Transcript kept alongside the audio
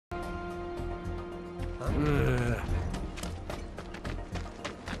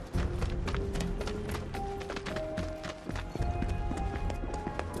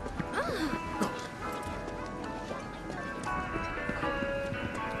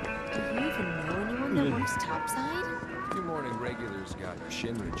Anyone works topside? A few morning regulars got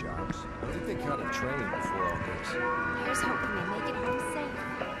Shinra jobs. I think they caught a train before all this. Here's hoping they make it home safe.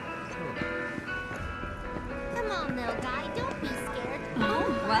 Come on, little guy, don't be scared. Oh,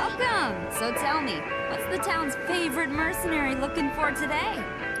 welcome! So tell me, what's the town's favorite mercenary looking for today?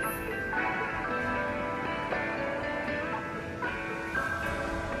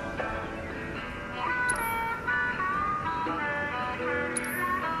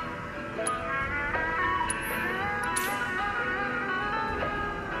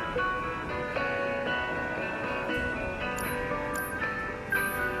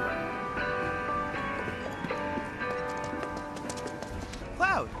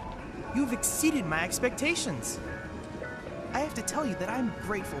 You've exceeded my expectations. I have to tell you that I'm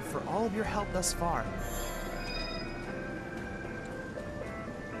grateful for all of your help thus far.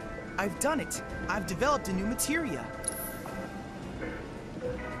 I've done it. I've developed a new materia.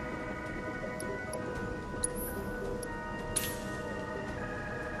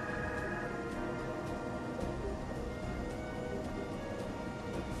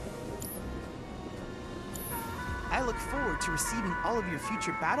 I look forward to receiving all of your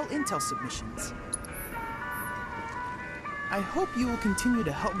future battle intel submissions. I hope you will continue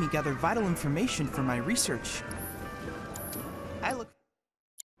to help me gather vital information for my research. I look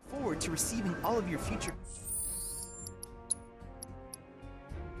forward to receiving all of your future...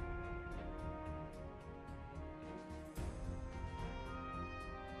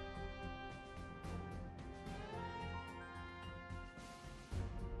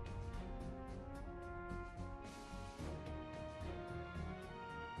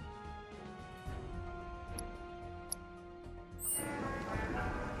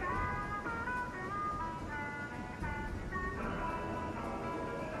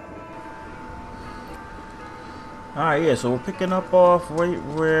 Alright, yeah, so we're picking up off right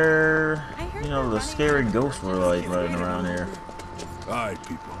where, you know, the scary ghosts were like running around here. Alright,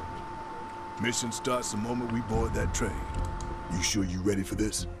 people. Mission starts the moment we board that train. You sure you ready for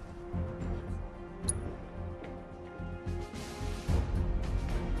this?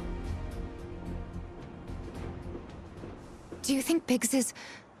 Do you think Biggs is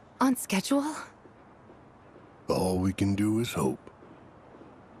on schedule? All we can do is hope.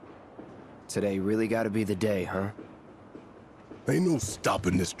 Today really gotta be the day, huh? Ain't no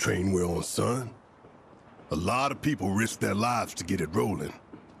stopping this train we're on, son. A lot of people risk their lives to get it rolling.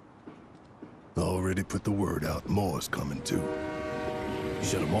 Already put the word out, more is coming too.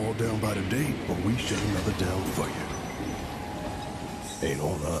 Shut them all down by today, or we shut another down for you. Ain't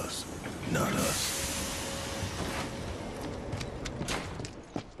on us, not us.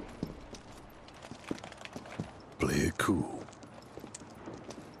 Play it cool.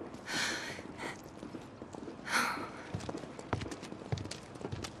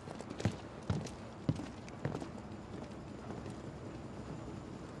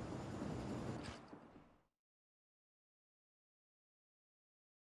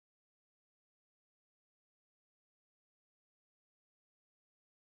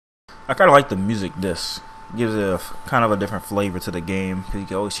 I kind of like the music disc. Gives it a kind of a different flavor to the game because you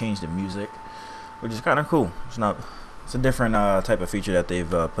can always change the music, which is kind of cool. It's a different type of feature that they've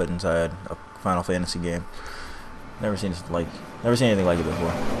put inside a Final Fantasy game. Never seen anything like it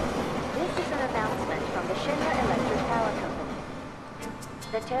before. This is an announcement from the Shinra Electric Power Company.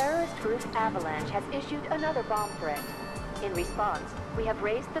 The terrorist group Avalanche has issued another bomb threat. In response, we have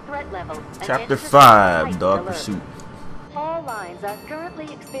raised the threat level. And Chapter 5, Dog Pursuit. All lines are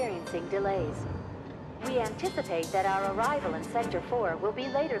currently experiencing delays. We anticipate that our arrival in Sector 4 will be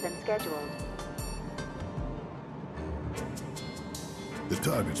later than scheduled. The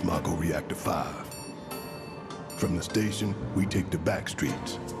target's Mako Reactor 5. From the station, we take the back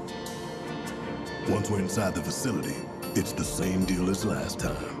streets. Once we're inside the facility, it's the same deal as last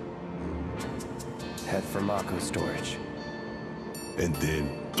time. Head for Mako storage. And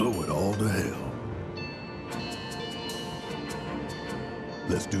then blow it all to hell.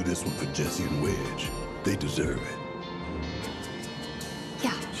 Let's do this one for Jesse and Wedge. They deserve it.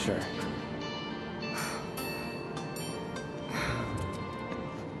 Yeah. Sure.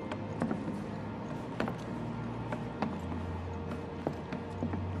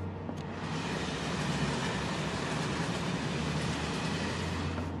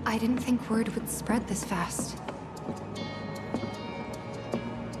 I didn't think word would spread this fast.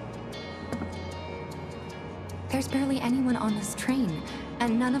 There's barely anyone on this train,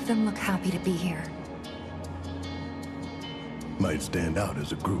 and none of them look happy to be here. Might stand out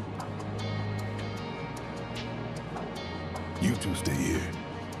as a group. You two stay here.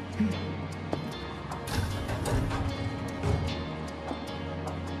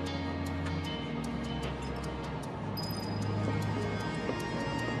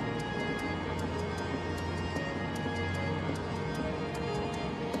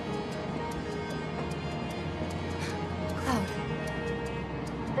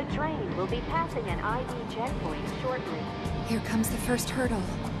 The train will be passing an ID checkpoint shortly. Here comes the first hurdle.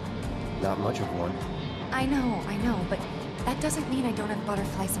 Not much of one. I know, but that doesn't mean I don't have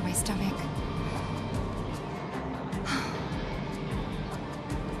butterflies in my stomach.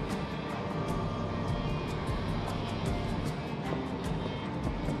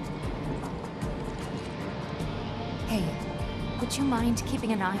 Hey, would you mind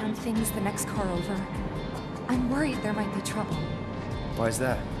keeping an eye on things the next car over? I'm worried there might be trouble. Why's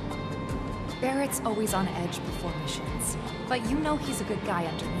that? Barrett's always on edge before missions, but you know he's a good guy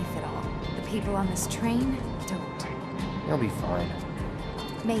underneath it all. The people on this train don't. He'll be fine.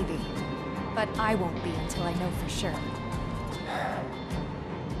 Maybe, but I won't be until I know for sure.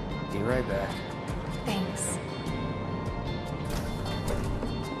 Be right back. Thanks.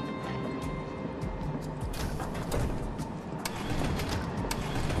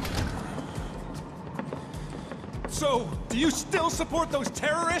 So, do you still support those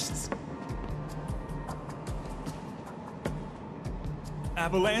terrorists?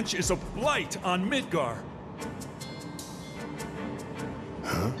 Avalanche is a blight on Midgar.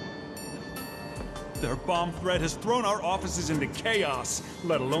 Huh? Their bomb threat has thrown our offices into chaos,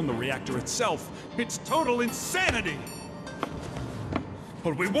 let alone the reactor itself. It's total insanity!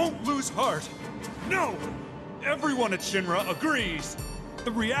 But we won't lose heart. No! Everyone at Shinra agrees.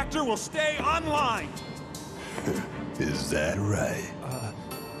 The reactor will stay online. Is that right?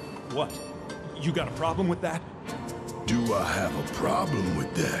 What? You got a problem with that? Do I have a problem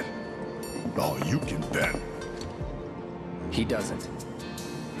with that? Oh, you can bet. He doesn't.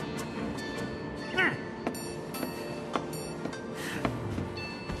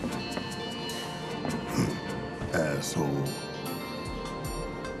 Asshole.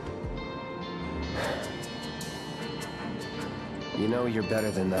 You know you're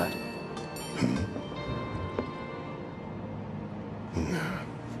better than that.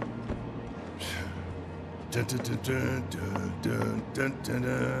 Dun, dun, dun, dun, dun, dun, dun,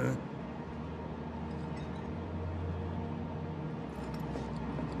 dun.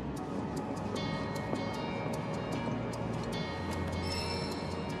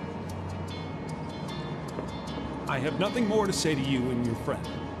 I have nothing more to say to you and your friend.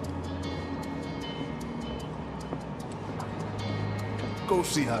 Go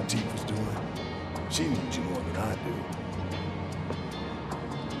see how Tifa's doing. She needs you more than I do.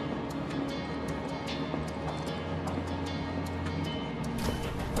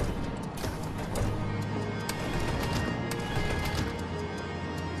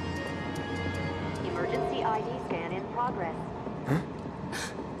 Emergency ID scan in progress.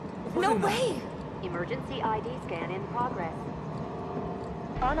 No way! Emergency ID scan in progress.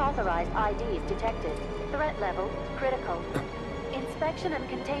 Unauthorized IDs detected. Threat level critical. Inspection and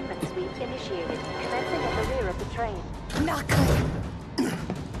containment sweep initiated, commencing at the rear of the train. Not good.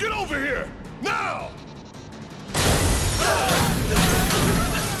 Get over here! Now!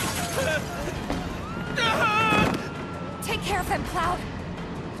 Take care of them, Cloud.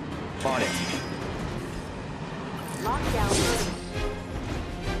 On it. Lockdown.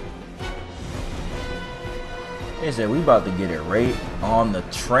 They said we about to get it right on the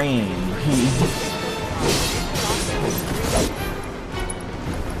train. You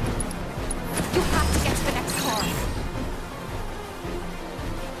have to get to the next car.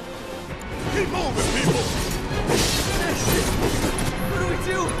 Keep moving, people! What do we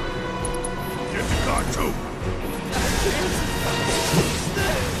do? Get the car, too!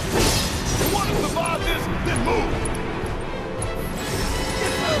 You want to survive this? Then move!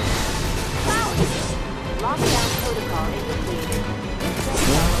 Lockdown protocol initiated.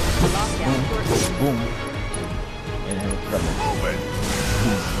 Lockdown shortly. Boom. And then Move it!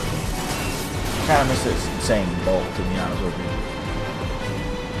 kind of miss it saying bulk, to be honest with you.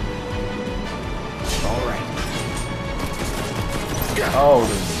 Alright. Oh,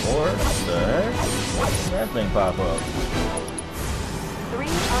 there's more? What the heck? Why did that thing pop up? 3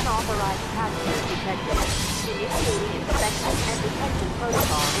 unauthorized passengers detected. Initiating inspection and detection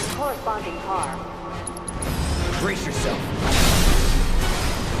protocol in corresponding car. Brace yourself.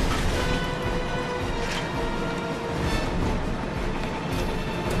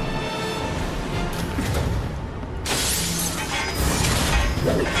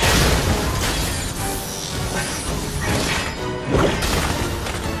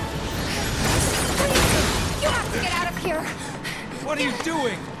 You have to get out of here. What are you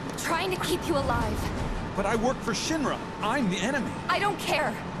doing? Trying to keep you alive. But I work for Shinra. I'm the enemy. I don't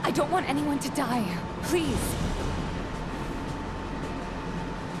care. I don't want anyone to die. Please.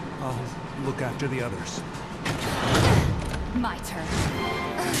 I'll look after the others. My turn.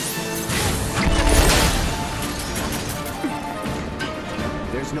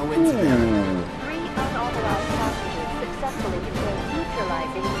 There's no end to them. 3 unauthorized passengers successfully contained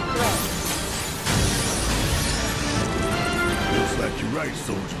neutralizing threat. Looks like you're right,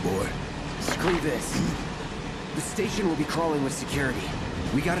 soldier boy. Screw this. The station will be crawling with security.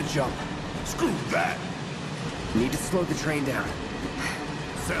 We gotta jump. Screw that! Need to slow the train down.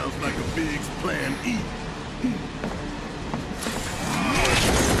 Sounds like a Biggs plan E.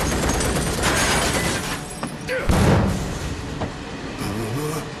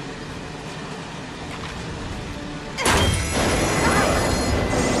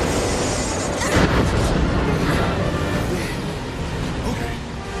 Okay,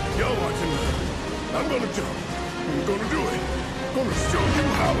 y'all watching me. I'm gonna jump. I'm gonna do it. Gonna show you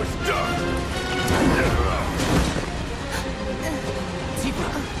how it's done. Tifa!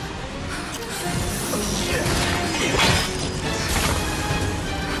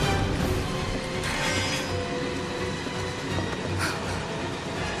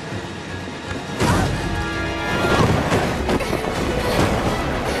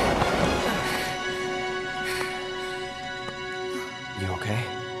 You okay?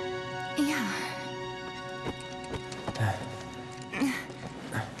 Yeah.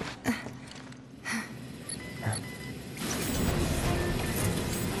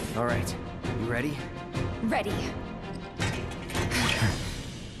 All right. You ready? Ready.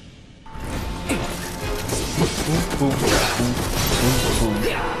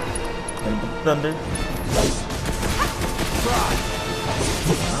 Thunder.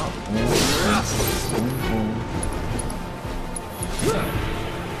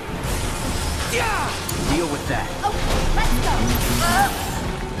 Deal with that. Okay, let's go.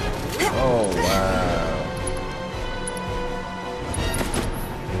 Oh wow.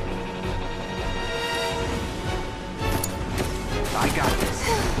 I got this.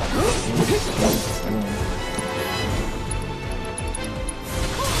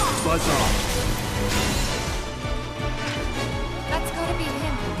 Buzz off. That's gotta be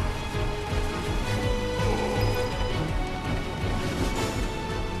him.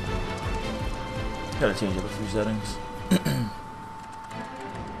 Gotta change up a few settings.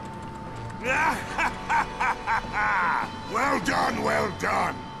 Well done, well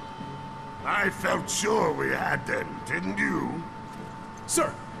done. I felt sure we had them, didn't you?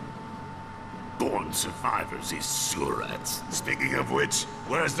 Sir, Born survivors, these surats. Speaking of which,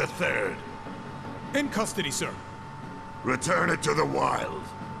 where's the third? in custody, sir. Return it to the wild.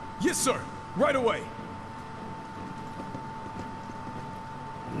 Yes, sir. Right away.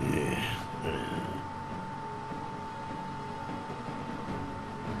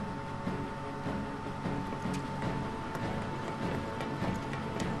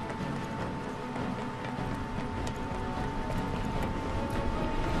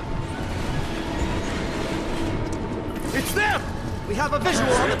 It's them! We have a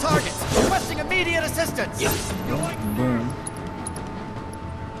visual on the target. Requesting immediate assistance. Boom.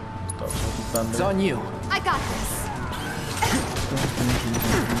 It's on you. I got this.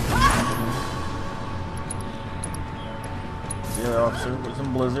 Yeah, officer with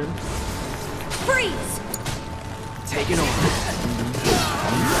some blizzard. Freeze! Taking over.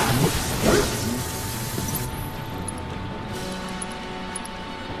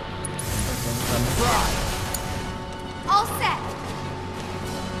 All set.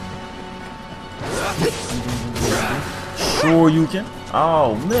 Sure you can.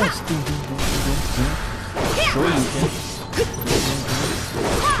 Oh, missed. Sure you can.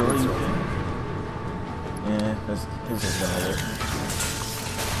 Sure you can. Yeah, this is gonna hit.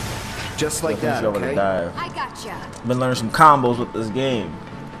 Just like that, Over to okay? dive. I gotcha. Been learning some combos with this game.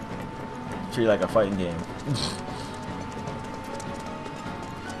 Treat it like a fighting game.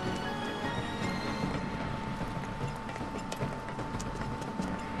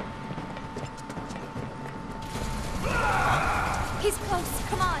 He's close.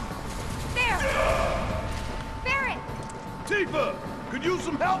 Come on. There. Barrett, Tifa, could use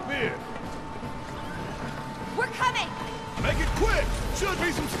some help here. we're coming. Make it quick. Should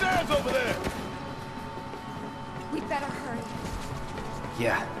be some stairs over there. We better hurry.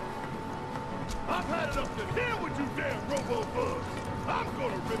 Yeah. I've had enough to hear with you damn robo-bugs. I'm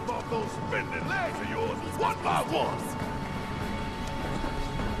gonna rip off those spindly legs of yours one by one.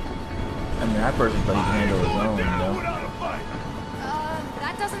 I mean, I personally thought he could handle his own, you know. Without a fight.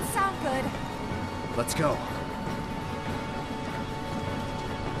 That doesn't sound good. Let's go.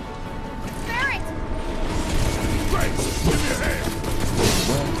 Barrett! Great. Give me a hand.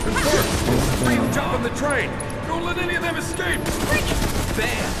 Free them jump on the train. Don't let any of them escape. Bring it!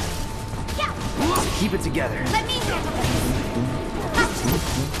 Bam! Yeah! Keep it together. Let me handle it.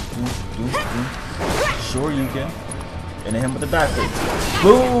 Sure you can. And then him with the backflip.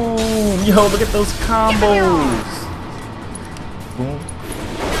 Boom! Yo, look at those combos. Boom. Boom.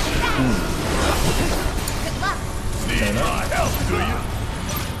 Need my help, do you?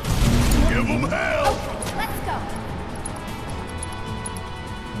 Give them hell! Let's go.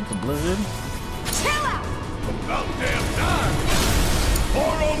 With the blizzard. Chill out. About damn time!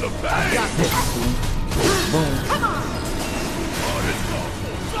 Pour on the bang! Boom. Come on. Oh, this goes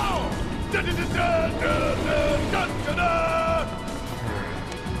so!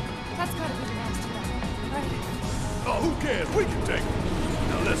 That's gotta be the next one, right? Oh, who cares? We can take it.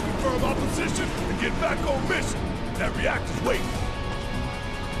 Now let's confirm our position and get back on mission. That reactor's waiting.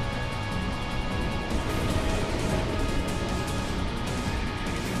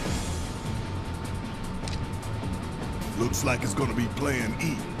 Looks like it's gonna be Plan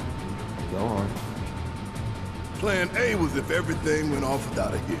E. Go on. Plan A was if everything went off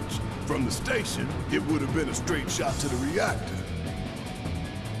without a hitch. From the station, it would have been a straight shot to the reactor.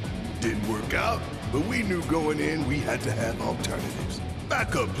 Didn't work out, but we knew going in we had to have alternatives.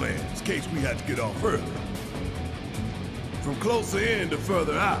 Backup plans in case we had to get off early. From closer in to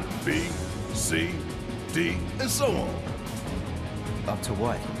further out, B, C, D, and so on. Up to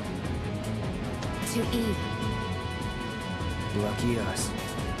what? To E. Lucky us.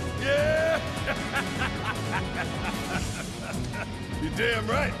 Yeah! You're damn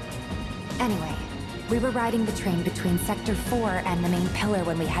right. Anyway, we were riding the train between Sector 4 and the main pillar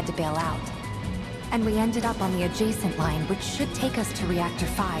when we had to bail out. And we ended up on the adjacent line, which should take us to Reactor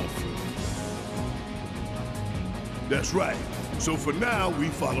 5. That's right. So for now, we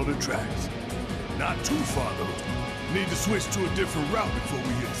follow the tracks. Not too far, though. Need to switch to a different route before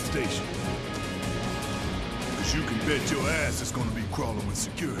we hit the station. Because you can bet your ass it's gonna be crawling with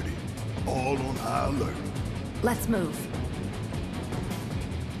security. All on high alert. Let's move.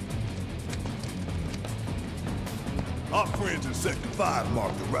 Our friends in Sector 5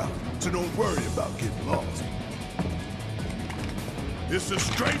 marked the route, so don't worry about getting lost. It's a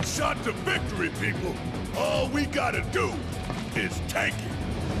straight shot to victory, people. All we gotta do is tank it.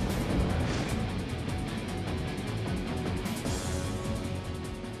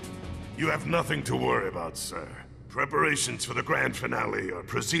 You have nothing to worry about, sir. Preparations for the grand finale are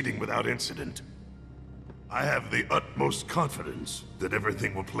proceeding without incident. I have the utmost confidence that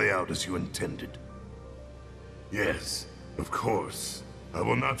everything will play out as you intended. Yes, of course. I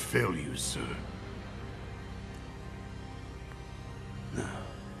will not fail you, sir.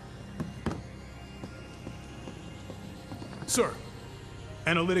 Sir,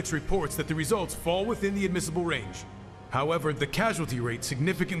 analytics reports that the results fall within the admissible range. However, the casualty rate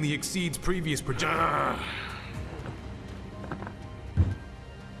significantly exceeds previous projections.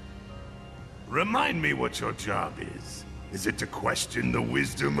 Remind me what your job is. Is it to question the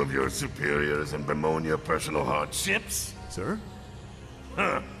wisdom of your superiors and bemoan your personal hardships? Sir?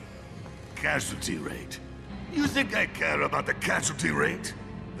 Huh. Casualty rate. You think I care about the casualty rate?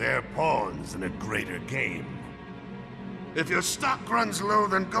 They're pawns in a greater game. If your stock runs low,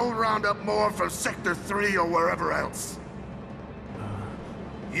 then go round up more for Sector 3 or wherever else.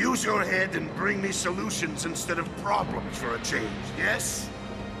 Use your head and bring me solutions instead of problems for a change, yes?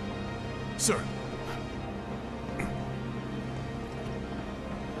 Sir.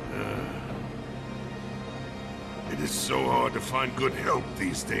 It is so hard to find good help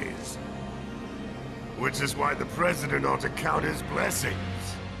these days. Which is why the President ought to count his blessings.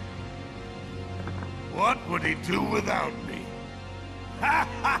 What would he do without me? Ha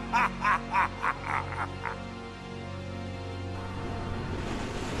ha ha ha ha ha ha!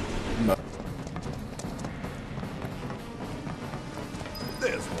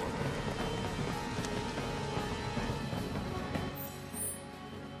 There's one.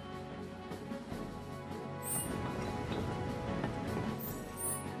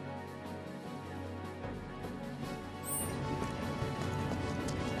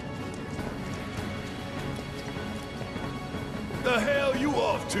 The hell you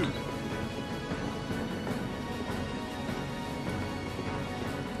off to?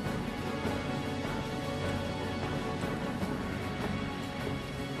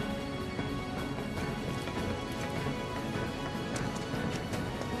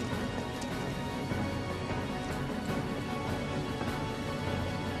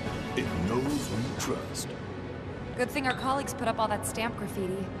 It knows we trust. Good thing our colleagues put up all that stamp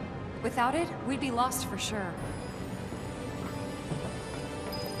graffiti. Without it, we'd be lost for sure.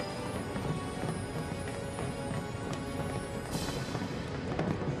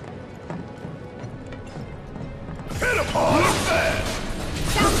 Hit him hard and fast!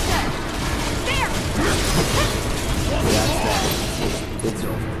 Sounds good! There! It's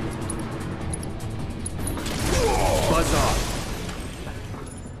over. Buzz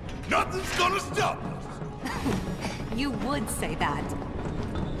Nothing's gonna stop us! You would say that.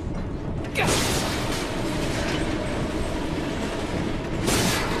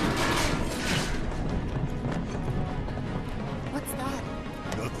 What's that?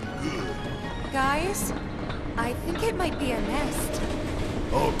 Nothing good. Guys, I think it might be a nest.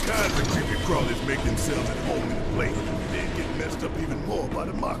 All kinds of creepy crawlers make themselves at home in the plane. They get messed up even more by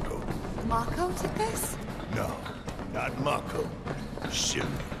the Mako. Mako did this? No, not Mako. Shit.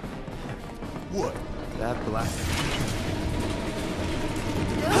 What? That black.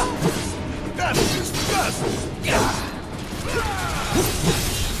 That's disgusting!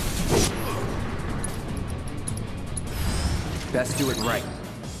 Best do it right.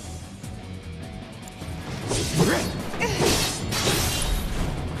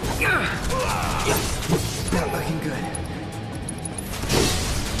 Not looking good.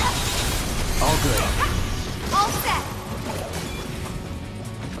 All good. All set!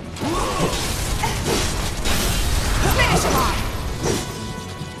 Finish him off!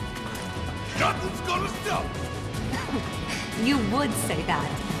 Nothing's gonna stop! You would say that.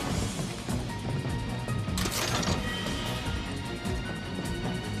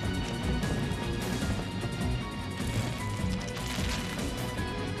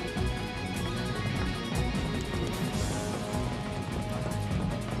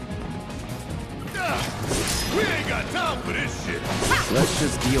 We ain't got time for this shit! Let's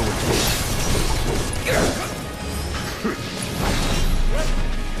just deal with it.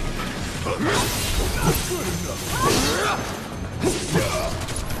 Not good enough!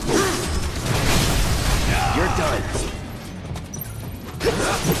 You're done.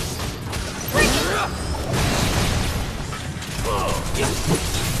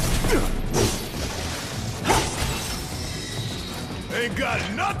 Ain't got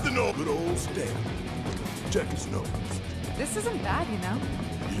nothing on good old Stan. Check his nose. This isn't bad, you know.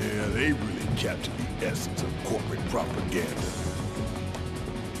 Yeah, they really captured the essence of corporate propaganda.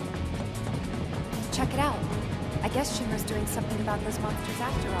 Check it out. I guess Shinra's doing something about those monsters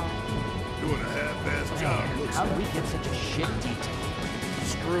after all. Doing a half-assed job, looks How like. did we get such a shit detail?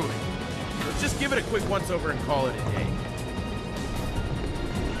 Screw it. Let's just give it a quick once-over and call it a day.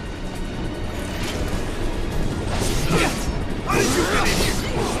 How did you get in here?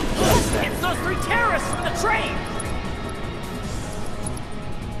 It's those 3 terrorists from the train!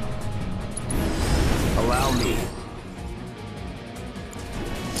 Allow me.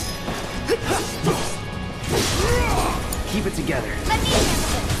 Keep it together. Let me handle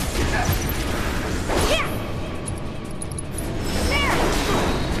this! Yeah! There!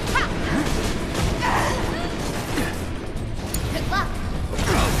 Ha! Good luck!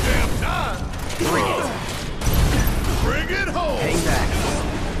 About damn time! Bring it. Bring it home! Hang back.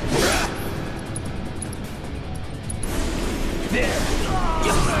 There.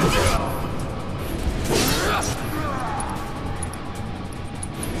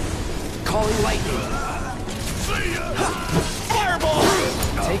 Calling lightning. See ya! Fireball!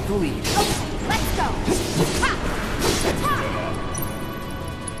 Take the lead. Okay, let's go! Ha!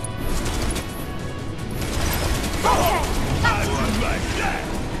 Ha! I was like that!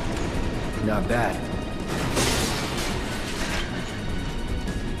 Not bad.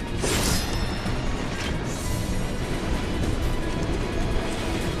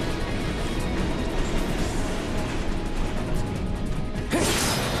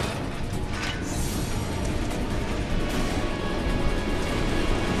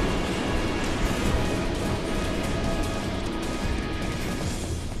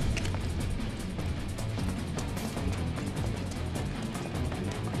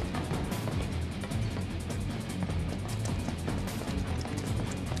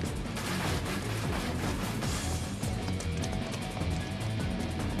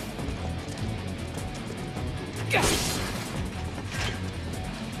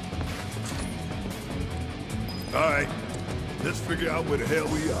 Alright, let's figure out where the hell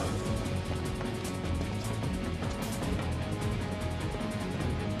we are.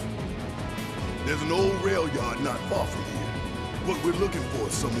 There's an old rail yard not far from here. What we're looking for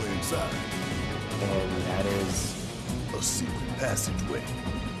is somewhere inside. And that is... A secret passageway.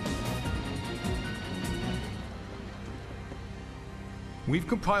 We've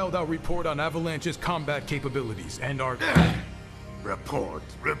compiled our report on Avalanche's combat capabilities and our... Report,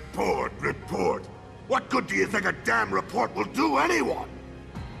 report, report. What good do you think a damn report will do anyone?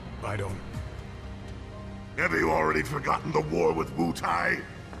 I don't... Have you already forgotten the war with Wu-Tai?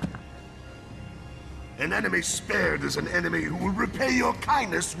 An enemy spared is an enemy who will repay your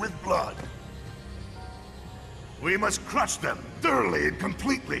kindness with blood. We must crush them thoroughly and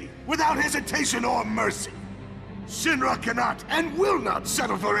completely, without hesitation or mercy. Shinra cannot and will not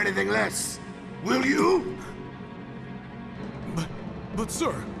settle for anything less. Will you? But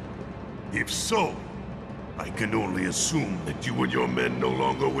sir... If so, I can only assume that you and your men no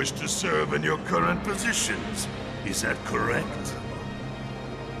longer wish to serve in your current positions. Is that correct?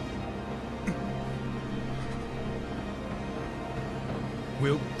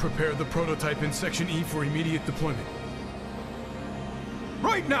 We'll prepare the prototype in Section E for immediate deployment.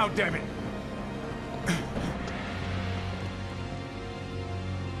 Right now, damn it!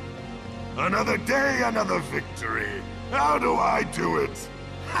 Another day, another victory. How do I do it?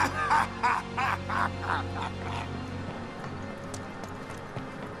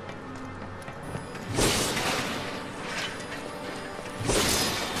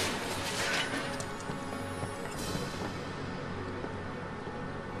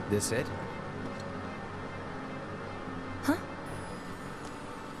 This it? Huh?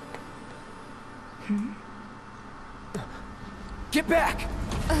 Get back!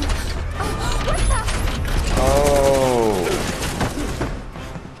 What the? Oh.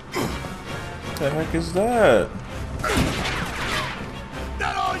 What the heck is that?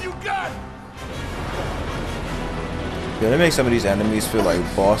 That all you got? Yeah, they make some of these enemies feel like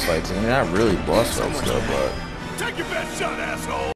boss fights, and they're not really boss fights though, but... Take your best shot, asshole!